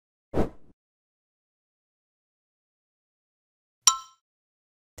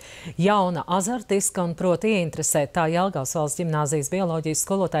Jauna, azartiska un prot ieinteresēt tā Jelgavas Valsts ģimnāzijas bioloģijas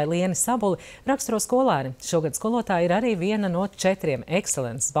skolotāja Lieni Sabuli raksturo skolēni. Šogad skolotāja ir arī viena no 4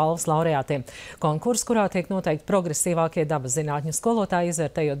 Ekselences balvas laureātiem. Konkursu, kurā tiek noteikti progresīvākie dabaszinātņu skolotāji,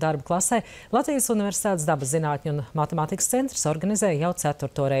 izvērtējot darbu klasē, Latvijas Universitātes Dabaszinātņu un matemātikas centrs organizēja jau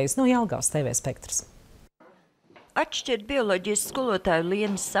 4. reizi no Jelgavas TV spektrs. Atšķirt bioloģijas skolotāju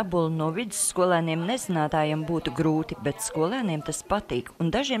Lieni Sabuli no vidusskolēniem nezinātājiem būtu grūti, bet skolēniem tas patīk.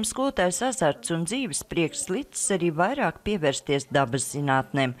 Un dažiem skolotājas azarts un dzīves prieks licis arī vairāk pievērsties dabas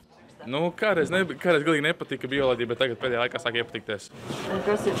zinātnēm. Kādreiz galīgi nepatika bioloģija, bet tagad pēdējā laikā sāk iepatikties. Un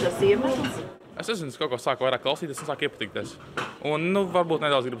kas ir tas iemesls? Es nezinu, kaut ko sāku vairāk klausīties un sāk iepatikties. Un varbūt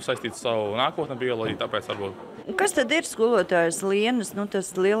nedaudz gribu saistīt savu nākotni bioloģiju, tāpēc varbūt. Kas tad ir skolotājas Lienas,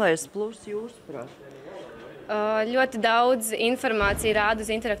 tas lielais plus jūsuprāt? Ļoti daudz informācija rāda uz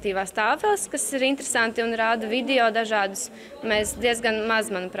interaktīvās tāfeles, kas ir interesanti, un rāda video dažādus. Mēs diezgan maz,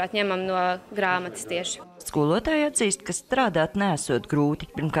 manuprāt, ņemam no grāmatas tieši. Skolotāji atzīst, ka strādāt nesot grūti.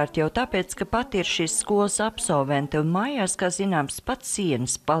 Pirmkārt jau tāpēc, ka pati ir šīs skolas absolvente un mājās, kā zināms, pats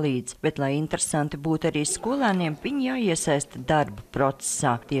sienas palīdz. Bet, lai interesanti būtu arī skolēniem, viņi jāiesaista darbu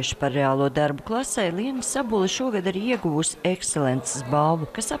procesā. Tieši par reālo darbu klasē Lieni Sabuli šogad arī ieguvusi Ekselences balvu,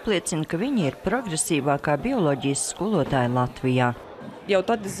 kas apliecina, ka viņa ir progresīvākā bioloģijas skolotāja Latvijā. Jau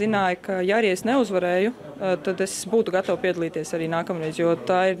tad es zināju, ka ja arī es neuzvarēju, tad es būtu gatava piedalīties arī nākamreiz, jo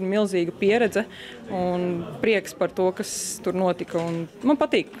tā ir milzīga pieredze un prieks par to, kas tur notika. Un man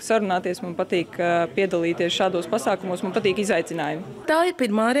patīk sarunāties, man patīk piedalīties šādos pasākumos, man patīk izaicinājumi. Tā ir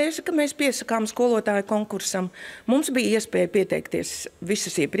pirmā reize, ka mēs piesakām skolotāju konkursam. Mums bija iespēja pieteikties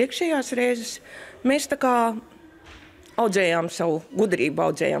visas iepriekšējās reizes. Mēs tā kā audzējām savu gudrību,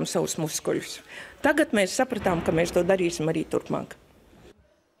 audzējām savus muskuļus. Tagad mēs sapratām, ka mēs to darīsim arī turpmāk.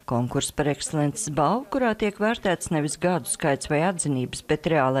 Konkursu par Ekselences balvu, kurā tiek vērtēts nevis gadu skaits vai atzinības, bet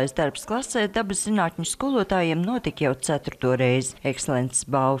reālais darbs klasē dabaszinātņu skolotājiem notika jau 4. reizi. Ekselences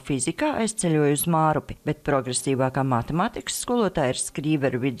balvu fizikā aizceļoja uz Mārupi, bet progresīvākā matemātikas skolotāja ir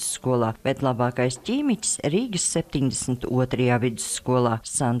Skrīveru vidusskolā, bet labākais ķīmiķis Rīgas 72. vidusskolā.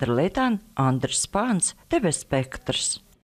 Sandra Lietāna, Andris Spāns, TV spektrs.